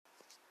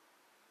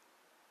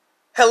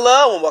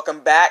Hello and welcome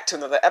back to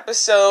another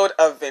episode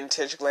of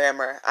Vintage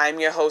Glamour. I'm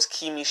your host,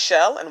 Key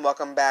Michelle, and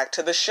welcome back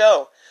to the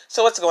show.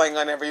 So what's going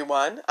on,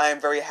 everyone? I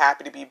am very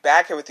happy to be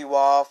back here with you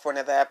all for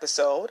another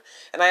episode,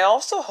 and I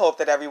also hope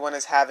that everyone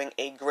is having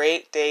a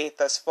great day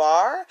thus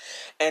far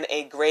and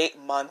a great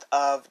month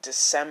of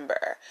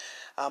December.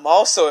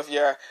 Also, if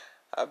you're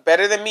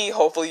better than me,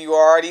 hopefully you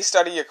already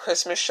started your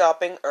Christmas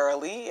shopping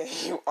early and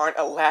you aren't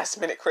a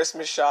last-minute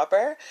Christmas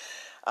shopper.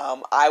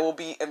 I will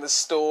be in the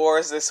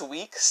stores this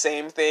week.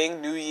 Same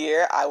thing, New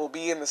Year. I will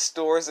be in the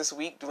stores this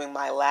week doing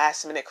my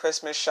last-minute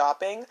Christmas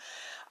shopping.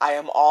 I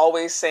am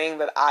always saying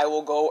that I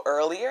will go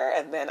earlier,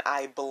 and then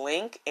I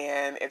blink,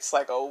 and it's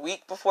like a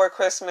week before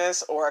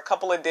Christmas or a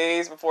couple of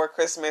days before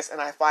Christmas,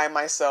 and I find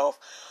myself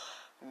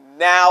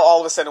now all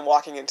of a sudden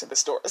walking into the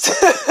stores.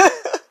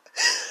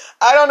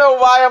 I don't know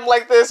why I'm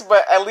like this,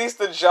 but at least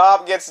the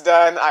job gets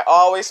done. I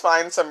always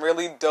find some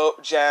really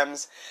dope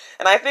gems.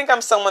 And I think I'm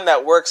someone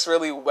that works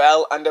really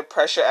well under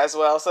pressure as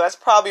well. So that's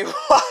probably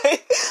why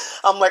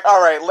I'm like,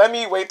 all right, let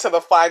me wait till the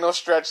final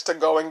stretch to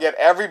go and get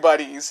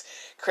everybody's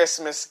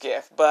Christmas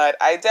gift. But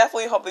I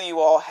definitely hope that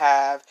you all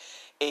have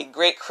a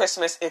great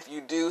Christmas if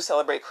you do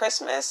celebrate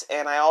Christmas.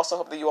 And I also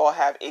hope that you all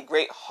have a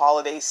great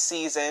holiday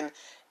season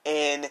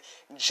in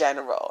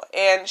general,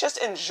 and just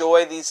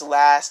enjoy these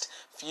last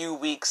few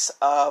weeks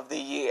of the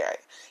year.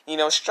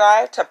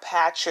 Strive to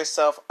pat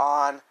yourself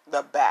on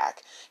the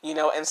back,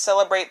 and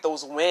celebrate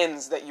those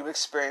wins that you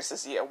experienced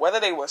this year.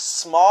 Whether they were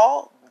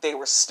small, they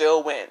were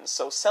still wins.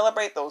 So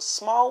celebrate those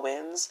small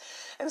wins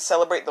and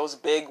celebrate those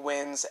big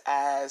wins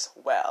as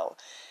well.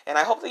 And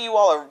I hope that you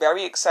all are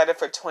very excited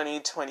for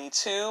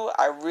 2022.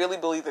 I really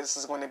believe this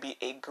is going to be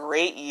a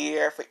great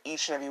year for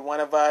each and every one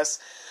of us.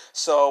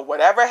 So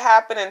whatever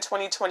happened in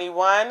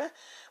 2021,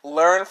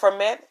 learn from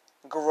it,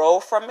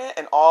 grow from it,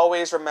 and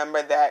always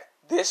remember that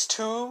this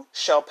too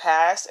shall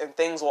pass and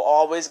things will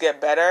always get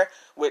better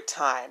with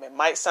time. It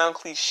might sound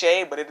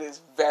cliche, but it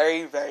is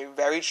very, very,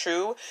 very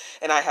true.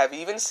 And I have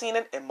even seen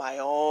it in my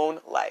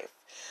own life.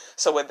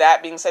 So with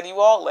that being said,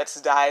 you all,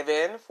 let's dive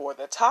in for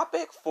the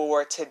topic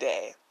for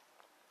today.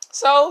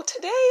 So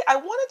today I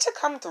wanted to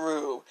come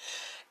through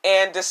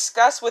and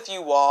discuss with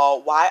you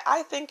all why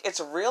I think it's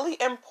really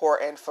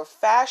important for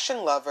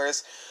fashion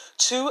lovers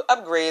to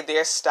upgrade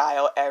their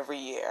style every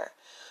year.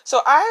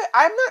 So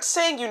I'm not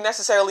saying you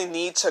necessarily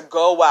need to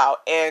go out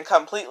and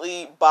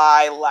completely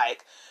buy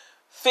like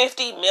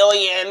 50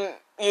 million,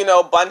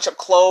 bunch of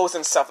clothes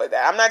and stuff like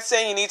that. I'm not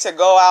saying you need to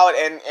go out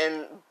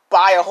and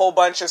buy a whole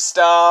bunch of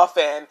stuff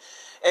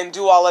and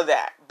do all of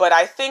that. But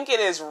I think it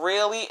is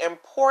really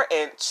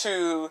important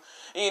to,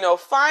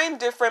 find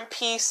different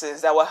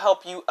pieces that will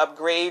help you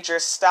upgrade your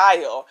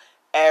style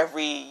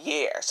every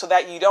year so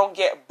that you don't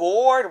get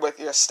bored with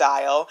your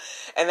style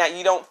and that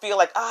you don't feel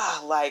like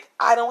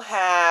I don't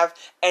have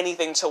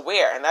anything to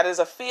wear. And that is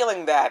a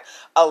feeling that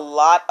a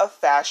lot of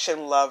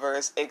fashion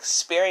lovers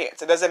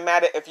experience. It doesn't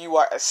matter if you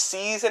are a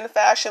seasoned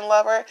fashion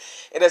lover.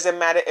 It doesn't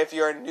matter if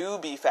you're a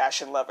newbie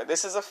fashion lover.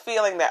 This is a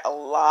feeling that a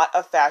lot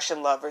of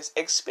fashion lovers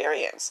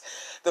experience.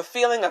 The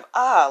feeling of,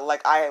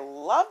 I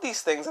love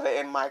these things that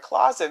are in my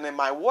closet and in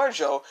my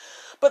wardrobe,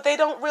 but they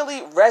don't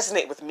really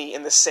resonate with me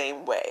in the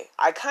same way.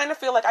 I kind of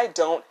feel like I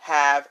don't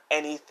have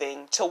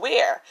anything to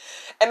wear.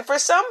 And for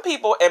some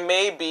people, it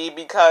may be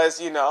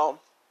because,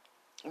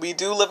 we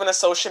do live in a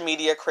social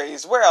media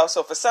crazed world.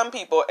 So for some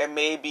people, it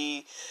may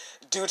be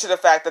due to the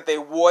fact that they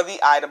wore the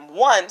item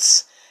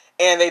once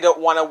and they don't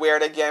want to wear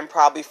it again,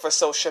 probably for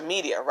social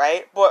media,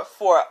 right? But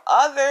for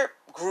other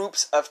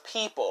groups of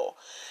people,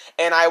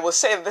 and I will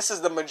say that this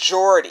is the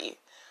majority,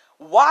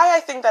 why I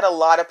think that a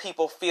lot of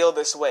people feel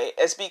this way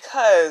is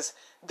because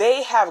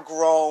they have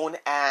grown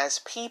as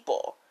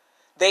people.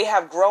 They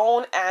have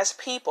grown as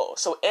people.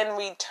 So in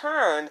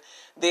return,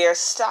 their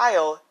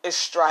style is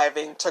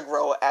striving to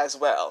grow as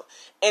well.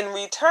 In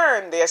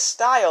return, their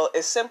style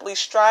is simply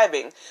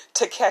striving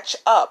to catch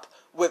up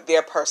with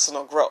their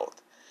personal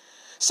growth.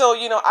 So,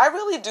 I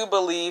really do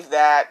believe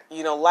that,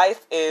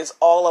 life is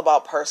all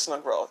about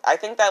personal growth. I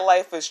think that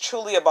life is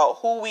truly about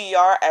who we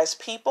are as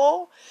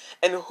people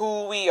and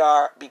who we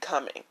are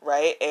becoming,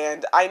 right?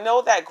 And I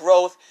know that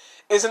growth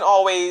isn't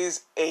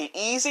always an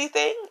easy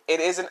thing. It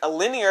isn't a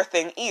linear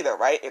thing either,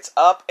 right? It's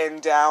up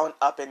and down,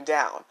 up and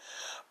down.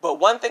 But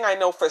one thing I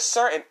know for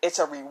certain, it's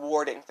a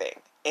rewarding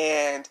thing.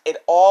 And it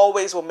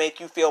always will make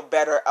you feel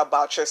better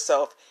about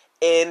yourself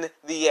in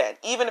the end.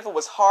 Even if it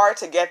was hard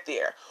to get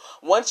there.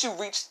 Once you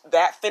reach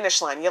that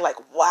finish line, you're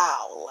like,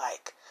 wow,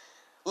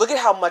 look at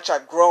how much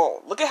I've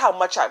grown. Look at how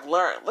much I've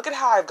learned. Look at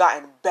how I've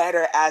gotten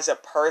better as a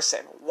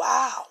person.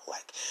 Wow.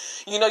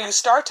 You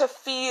start to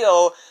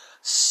feel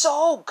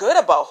so good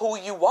about who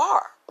you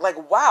are.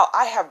 Wow,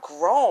 I have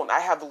grown. I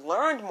have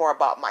learned more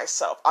about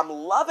myself. I'm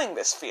loving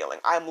this feeling.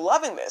 I'm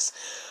loving this.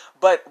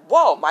 But,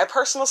 whoa, my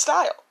personal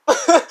style.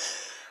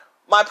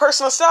 My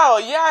personal style,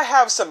 yeah, I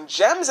have some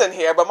gems in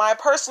here, but my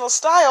personal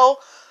style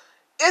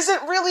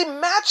isn't really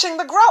matching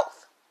the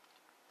growth.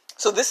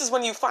 So this is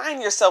when you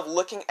find yourself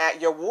looking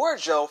at your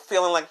wardrobe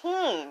feeling like,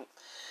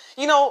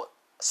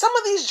 some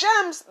of these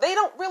gems, they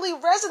don't really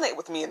resonate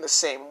with me in the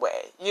same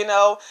way.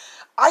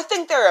 I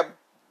think they're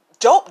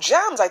dope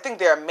gems. I think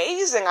they're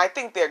amazing. I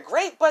think they're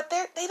great, but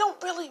they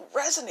don't really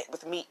resonate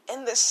with me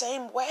in the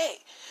same way.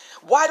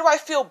 Why do I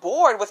feel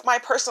bored with my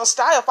personal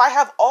style if I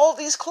have all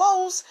these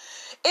clothes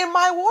in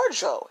my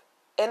wardrobe?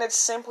 And it's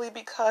simply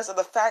because of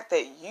the fact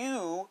that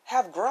you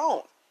have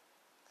grown.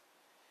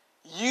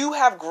 You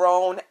have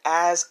grown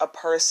as a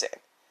person.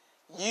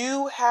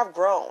 You have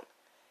grown.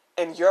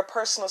 And your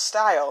personal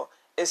style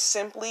is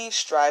simply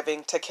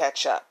striving to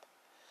catch up.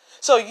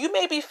 So you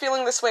may be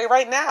feeling this way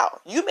right now.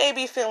 You may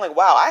be feeling,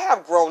 wow, I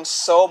have grown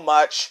so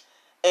much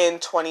in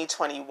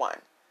 2021.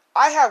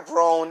 I have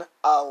grown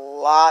a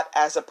lot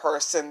as a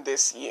person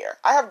this year.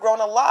 I have grown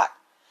a lot.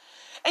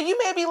 And you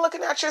may be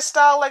looking at your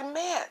style like,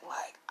 man,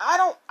 like I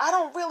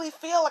don't really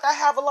feel like I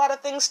have a lot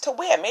of things to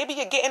wear. Maybe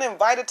you're getting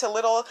invited to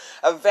little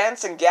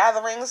events and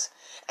gatherings,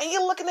 and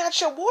you're looking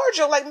at your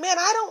wardrobe like, man,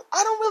 I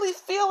don't really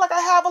feel like I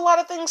have a lot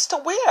of things to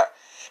wear.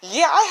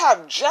 Yeah, I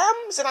have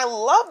gems, and I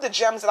love the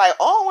gems that I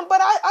own,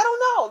 but I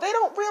don't know. They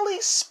don't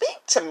really speak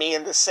to me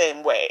in the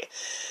same way.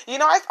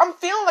 I'm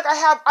feeling like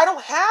I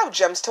don't have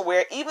gems to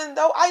wear, even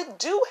though I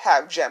do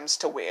have gems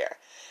to wear.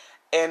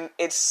 And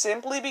it's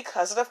simply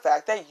because of the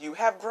fact that you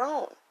have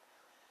grown.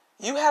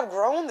 You have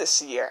grown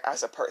this year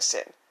as a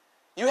person.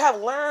 You have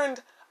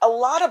learned a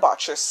lot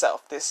about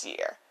yourself this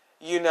year.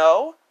 You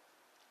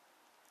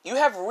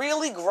have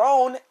really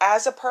grown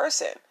as a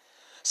person.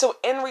 So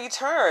in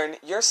return,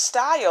 your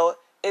style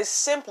is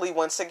simply,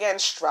 once again,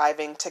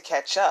 striving to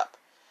catch up.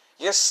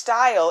 Your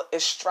style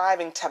is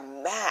striving to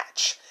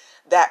match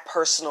that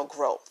personal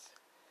growth.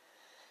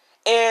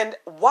 And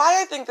why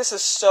I think this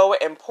is so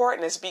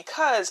important is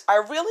because I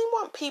really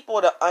want people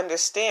to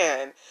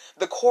understand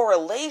the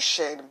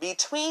correlation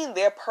between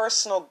their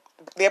personal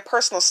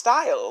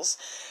styles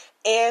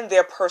and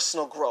their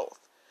personal growth.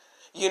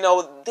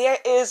 There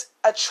is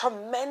a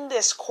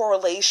tremendous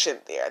correlation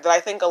there that I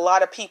think a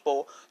lot of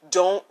people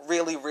don't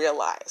really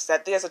realize,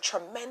 that there's a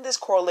tremendous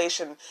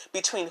correlation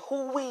between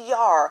who we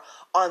are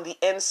on the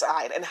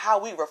inside and how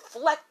we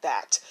reflect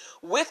that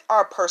with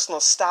our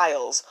personal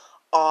styles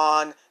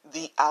on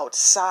the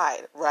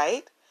outside,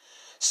 right?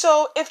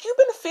 So if you've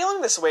been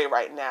feeling this way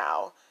right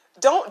now,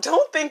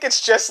 don't think it's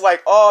just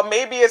like, oh,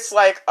 maybe it's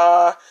like,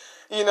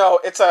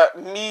 it's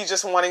me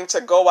just wanting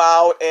to go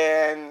out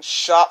and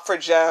shop for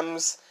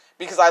gems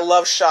because I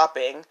love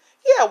shopping.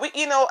 Yeah, we,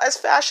 as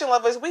fashion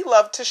lovers, we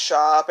love to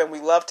shop and we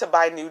love to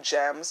buy new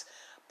gems,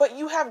 but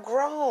you have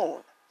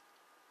grown.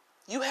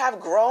 You have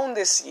grown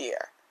this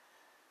year.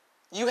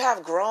 You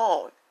have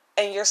grown,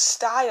 and your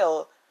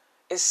style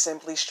is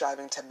simply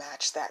striving to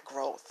match that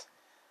growth.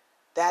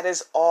 That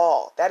is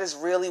all. That is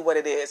really what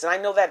it is. And I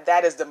know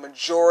that is the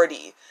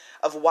majority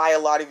of why a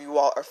lot of you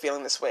all are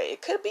feeling this way.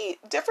 It could be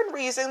different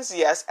reasons,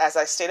 yes, as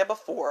I stated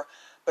before,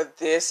 but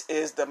this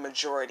is the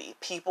majority.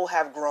 People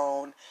have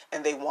grown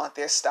and they want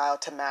their style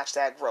to match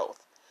that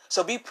growth.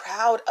 So be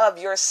proud of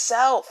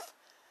yourself.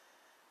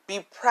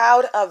 Be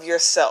proud of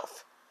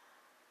yourself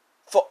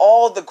for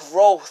all the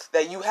growth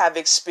that you have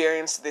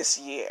experienced this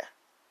year.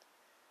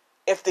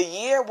 If the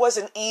year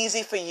wasn't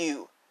easy for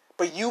you,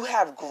 but you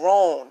have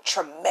grown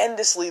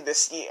tremendously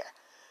this year,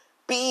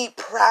 be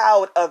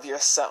proud of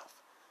yourself.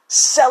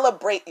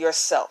 Celebrate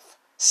yourself.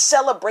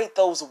 Celebrate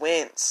those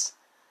wins.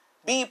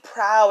 Be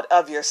proud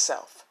of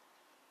yourself.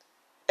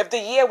 If the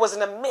year was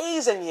an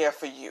amazing year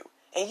for you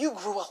and you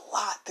grew a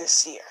lot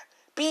this year,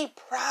 be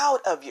proud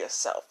of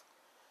yourself.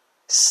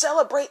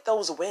 Celebrate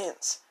those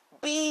wins.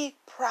 Be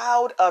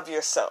proud of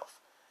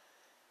yourself.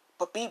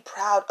 But be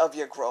proud of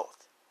your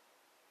growth.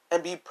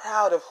 And be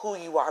proud of who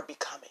you are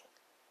becoming.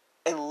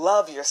 And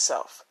love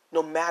yourself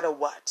no matter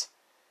what.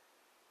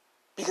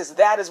 Because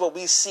that is what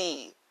we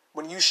see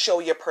when you show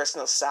your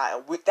personal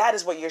style. That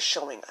is what you're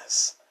showing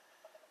us.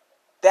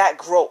 That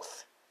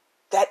growth,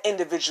 that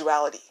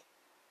individuality,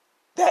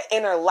 that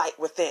inner light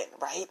within,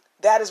 right?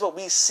 That is what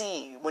we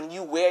see when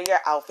you wear your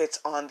outfits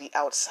on the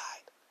outside.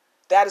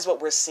 That is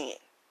what we're seeing.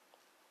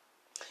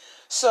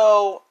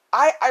 So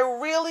I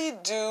really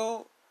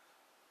do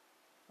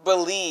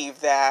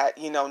believe that,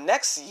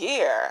 next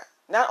year,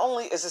 not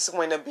only is this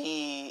going to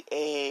be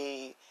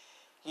a,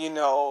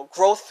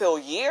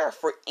 growth-filled year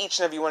for each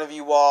and every one of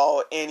you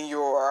all in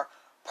your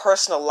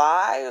personal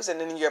lives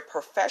and in your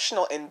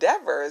professional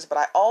endeavors, but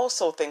I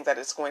also think that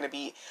it's going to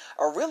be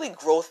a really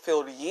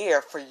growth-filled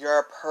year for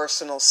your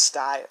personal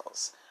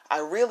styles. I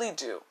really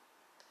do.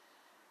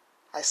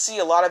 I see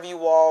a lot of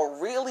you all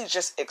really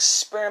just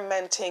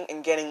experimenting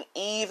and getting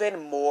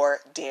even more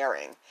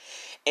daring.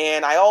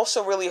 And I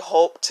also really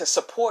hope to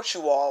support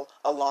you all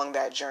along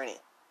that journey.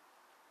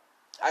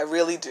 I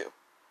really do.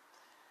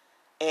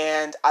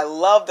 And I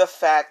love the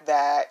fact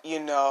that,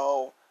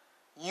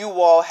 you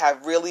all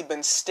have really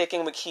been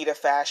sticking with Kita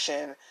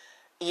Fashion,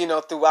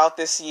 throughout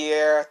this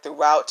year,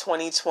 throughout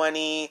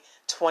 2020,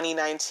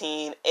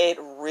 2019. It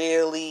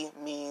really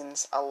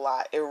means a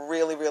lot. It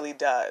really, really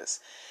does.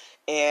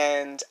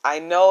 And I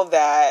know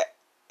that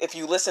if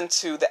you listened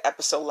to the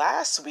episode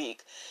last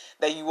week,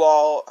 that you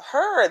all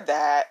heard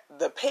that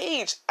the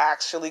page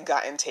actually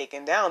gotten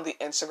taken down, the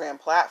Instagram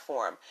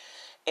platform.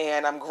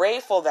 And I'm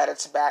grateful that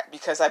it's back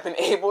because I've been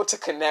able to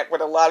connect with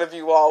a lot of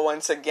you all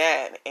once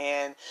again.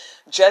 And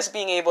just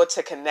being able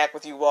to connect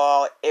with you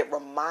all, it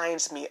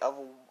reminds me of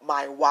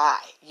my why.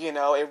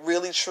 It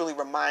really truly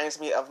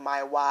reminds me of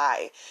my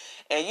why.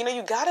 And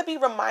you got to be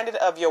reminded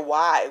of your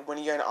why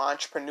when you're an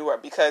entrepreneur,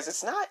 because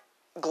it's not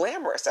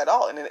glamorous at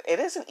all. And it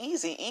isn't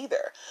easy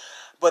either.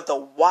 But the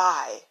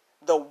why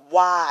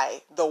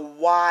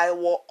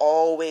will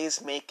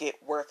always make it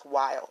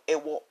worthwhile.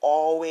 It will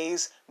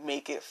always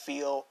make it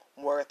feel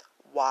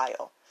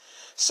worthwhile.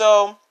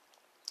 So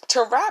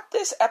to wrap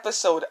this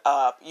episode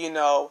up,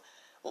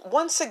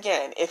 once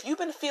again, if you've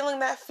been feeling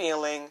that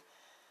feeling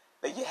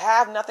that you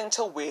have nothing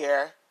to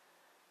wear,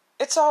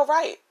 it's all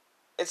right.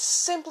 It's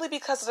simply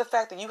because of the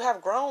fact that you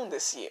have grown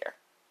this year.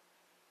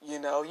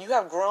 You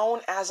have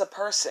grown as a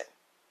person.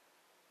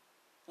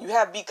 You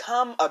have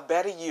become a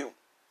better you.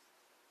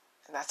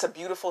 And that's a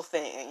beautiful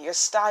thing. And your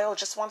style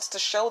just wants to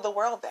show the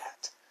world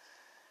that.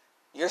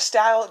 Your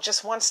style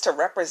just wants to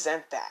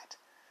represent that.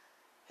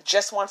 It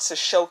just wants to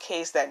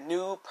showcase that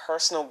new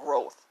personal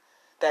growth,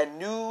 that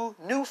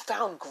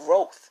newfound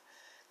growth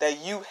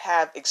that you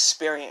have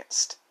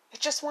experienced. It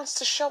just wants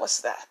to show us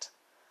that.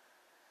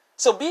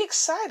 So be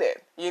excited,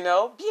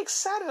 be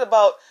excited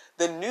about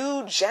the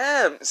new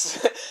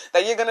gems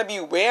that you're going to be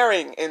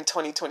wearing in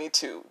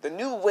 2022, the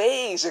new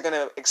ways you're going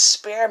to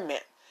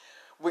experiment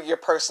with your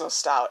personal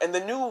style, and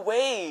the new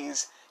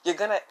ways you're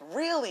going to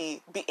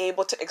really be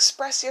able to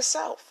express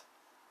yourself.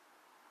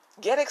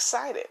 Get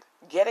excited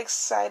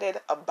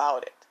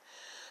about it.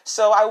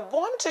 So I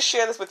wanted to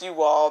share this with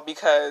you all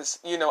because,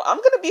 I'm going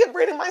to be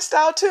upgrading my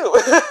style too.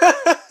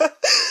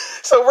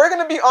 So we're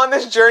going to be on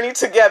this journey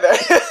together.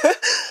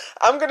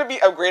 I'm going to be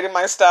upgrading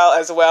my style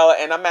as well,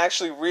 and I'm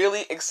actually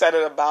really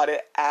excited about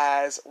it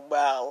as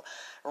well.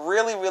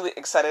 Really, really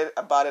excited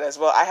about it as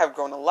well. I have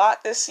grown a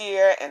lot this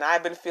year, and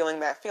I've been feeling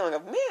that feeling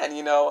of,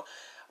 man,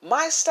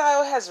 my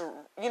style has,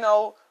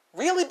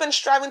 really been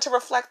striving to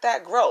reflect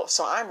that growth.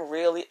 So I'm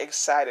really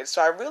excited.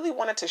 So I really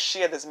wanted to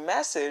share this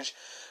message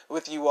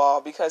with you all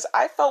because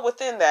I felt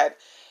within that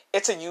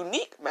it's a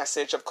unique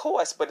message, of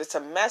course, but it's a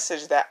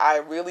message that I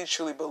really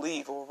truly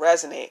believe will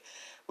resonate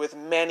with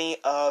many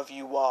of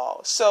you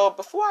all. So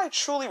before I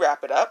truly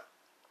wrap it up,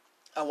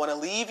 I want to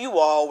leave you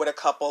all with a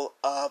couple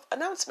of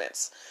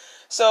announcements.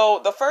 So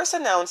the first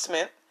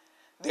announcement,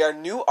 there are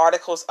new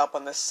articles up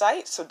on the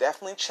site, so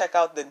definitely check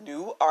out the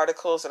new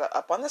articles that are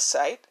up on the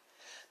site.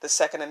 The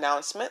second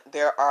announcement,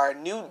 there are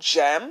new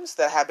gems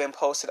that have been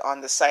posted on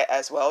the site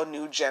as well.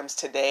 New gems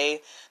today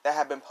that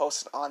have been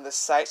posted on the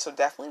site. So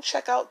definitely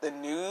check out the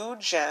new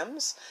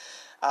gems.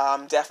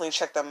 Definitely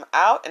check them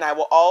out. And I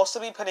will also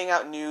be putting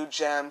out new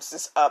gems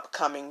this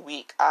upcoming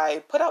week.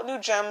 I put out new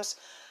gems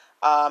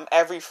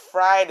every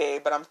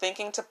Friday, but I'm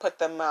thinking to put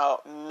them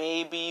out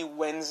maybe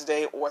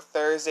Wednesday or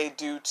Thursday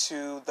due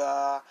to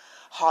the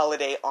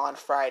holiday on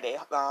Friday.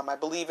 I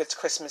believe it's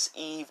Christmas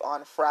Eve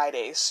on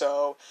Friday.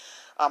 So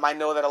I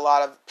know that a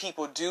lot of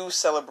people do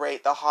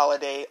celebrate the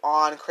holiday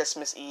on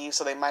Christmas Eve,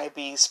 so they might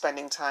be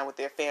spending time with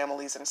their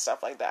families and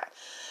stuff like that.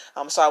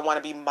 So I want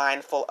to be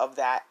mindful of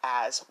that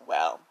as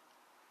well.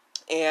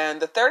 And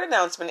the third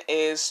announcement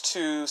is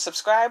to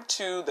subscribe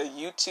to the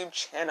YouTube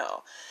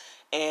channel.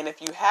 And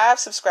if you have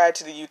subscribed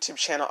to the YouTube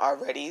channel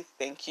already,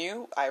 thank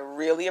you. I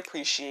really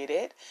appreciate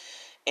it.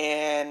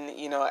 And,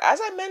 as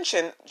I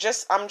mentioned,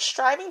 I'm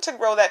striving to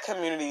grow that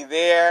community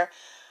there.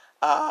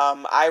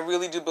 I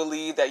really do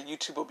believe that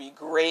YouTube will be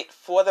great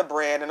for the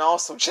brand, and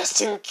also just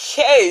in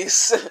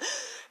case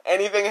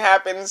anything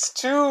happens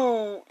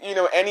to,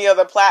 any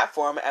other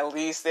platform, at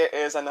least there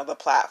is another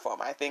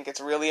platform. I think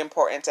it's really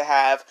important to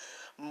have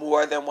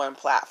more than one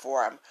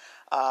platform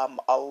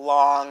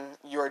along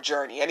your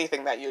journey,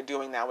 anything that you're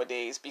doing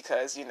nowadays,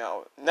 because,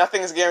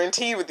 nothing's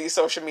guaranteed with these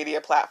social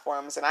media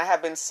platforms. And I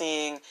have been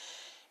seeing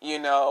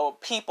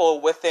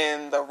people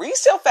within the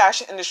resale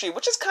fashion industry,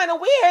 which is kind of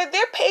weird,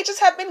 their pages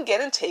have been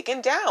getting taken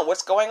down.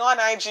 What's going on,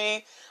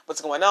 IG? What's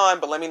going on?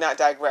 But let me not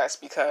digress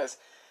because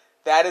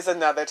that is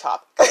another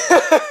topic.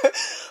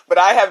 But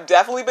I have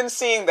definitely been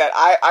seeing that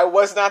I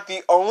was not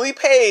the only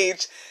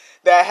page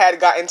that had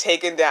gotten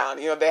taken down.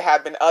 There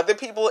have been other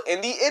people in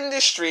the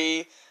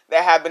industry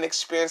that have been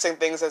experiencing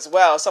things as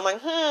well. So I'm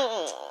like,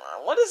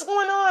 what is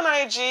going on,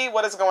 IG?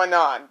 What is going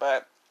on?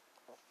 But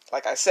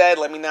like I said,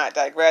 let me not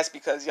digress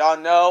because y'all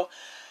know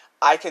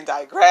I can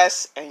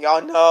digress, and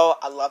y'all know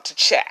I love to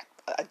chat.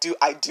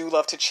 I do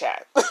love to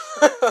chat.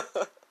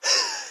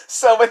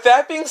 So with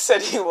that being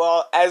said, you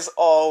all, as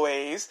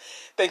always,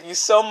 thank you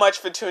so much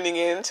for tuning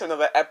in to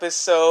another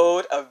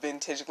episode of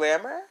Vintage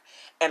Glamour,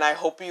 and I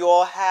hope you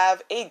all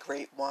have a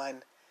great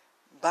one.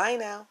 Bye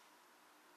now.